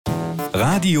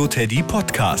Radio Teddy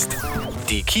Podcast.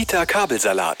 Die KiTa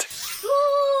Kabelsalat.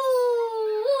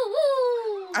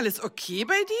 Alles okay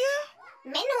bei dir?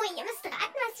 Menno, ihr müsst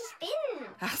raten, was ich bin.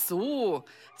 Ach so,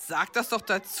 sag das doch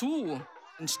dazu.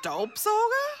 Ein Staubsauger?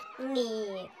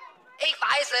 Nee. Ich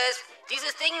weiß es.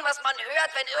 Dieses Ding, was man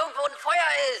hört, wenn irgendwo ein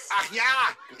Feuer ist. Ach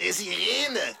ja, eine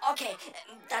Sirene. Okay,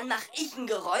 dann mach ich ein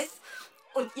Geräusch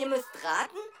und ihr müsst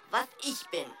raten, was ich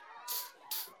bin.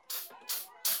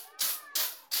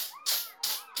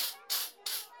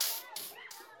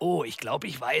 Oh, ich glaube,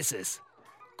 ich weiß es.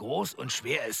 Groß und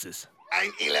schwer ist es.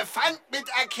 Ein Elefant mit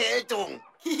Erkältung.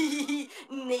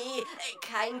 Nee,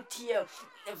 kein Tier.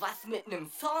 Was mit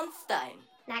einem Schornstein?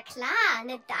 Na klar,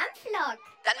 eine Dampflok.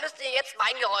 Dann müsst ihr jetzt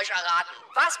mein Geräusch erraten.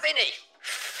 Was bin ich?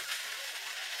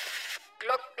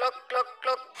 Gluck, gluck, gluck,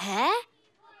 gluck. Hä?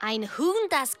 Ein Huhn,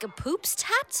 das gepupst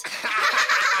hat?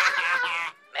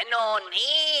 Menno,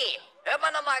 nee. Hör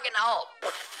mal nochmal genau.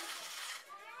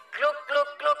 Gluck, gluck,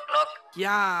 gluck, gluck.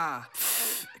 Ja,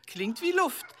 klingt wie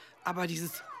Luft. Aber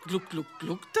dieses Gluck, Gluck,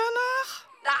 Gluck danach?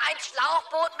 Na, ein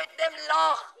Schlauchboot mit nem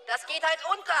Loch. Das geht halt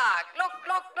unter. Gluck,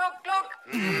 gluck, gluck,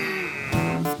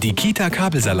 gluck. Die KiTa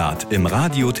Kabelsalat im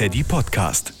Radio Teddy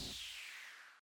Podcast.